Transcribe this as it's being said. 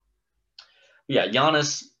yeah,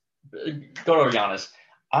 Giannis. Go to Giannis.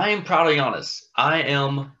 I am proud of Giannis. I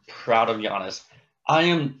am proud of Giannis. I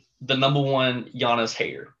am the number one Giannis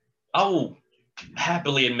hater. I will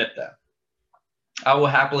happily admit that. I will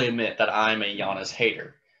happily admit that I'm a Giannis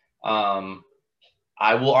hater. Um,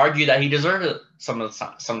 I will argue that he deserves it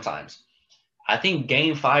sometimes. I think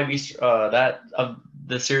Game Five that of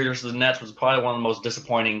the series versus the Nets was probably one of the most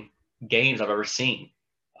disappointing games I've ever seen,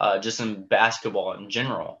 just in basketball in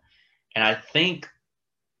general. And I think,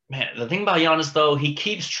 man, the thing about Giannis though, he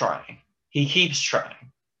keeps trying. He keeps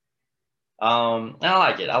trying. And I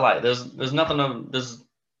like it. I like it. There's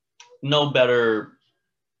no better.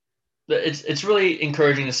 It's really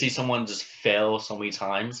encouraging to see someone just fail so many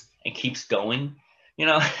times and keeps going. You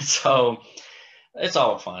know, so it's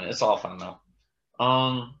all fun. It's all fun though.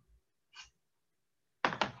 Um,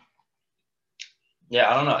 yeah,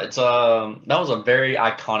 I don't know. It's that was a very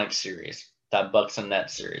iconic series, that Bucks and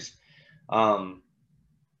Nets series. Um,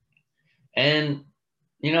 and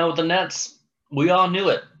with the Nets, we all knew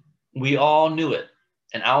it. We all knew it,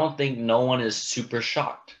 and I don't think no one is super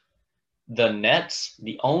shocked. The Nets,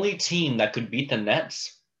 the only team that could beat the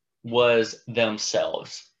Nets was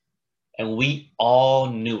themselves, and we all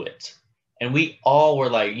knew it. And we all were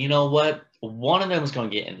like, you know what? One of them is going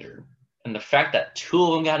to get injured, and the fact that two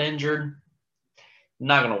of them got injured,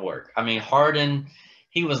 not going to work. I mean, Harden,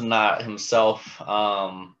 he was not himself.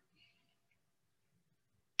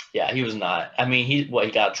 Yeah, he was not. I mean, he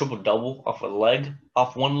got a triple double off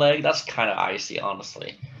one leg. That's kind of icy,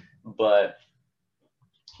 honestly. But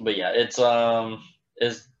yeah, it's such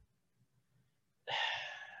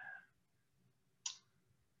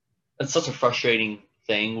a frustrating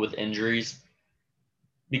thing with injuries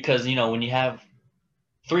because when you have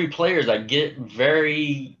three players that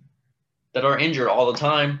are injured all the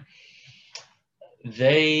time,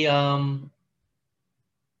 they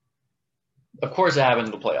of course it happens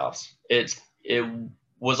in the playoffs. It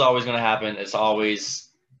was always going to happen. It's always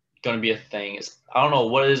going to be a thing. I don't know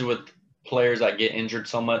what it is with players that get injured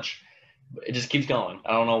so much. It just keeps going.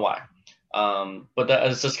 I don't know why. But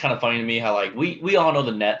it's just kind of funny to me how we all know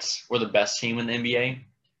the Nets were the best team in the NBA,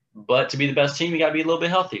 but to be the best team, you got to be a little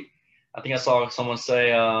bit healthy. I think I saw someone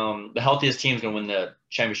say the healthiest team is going to win the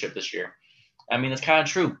championship this year. I mean, that's kind of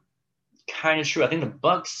true. Kind of true. I think the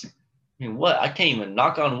Bucks. I mean, I can't even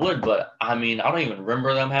knock on wood, but I mean, I don't even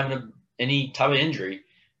remember them having any type of injury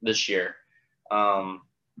this year.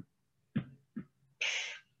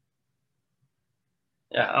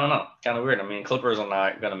 Yeah, I don't know. Kind of weird. I mean, Clippers are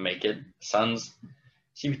not gonna make it. Suns,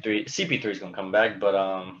 CP3 is gonna come back, but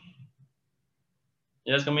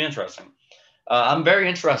yeah, it's gonna be interesting. I'm very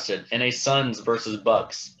interested in a Suns versus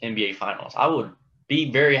Bucks NBA Finals. I would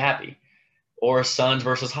be very happy. Or Suns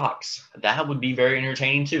versus Hawks. That would be very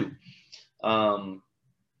entertaining too.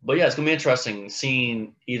 But yeah, it's gonna be interesting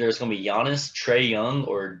seeing either it's gonna be Giannis, Trae Young,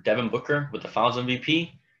 or Devin Booker with the Finals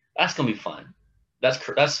MVP. That's gonna be fun.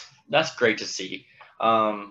 That's great to see.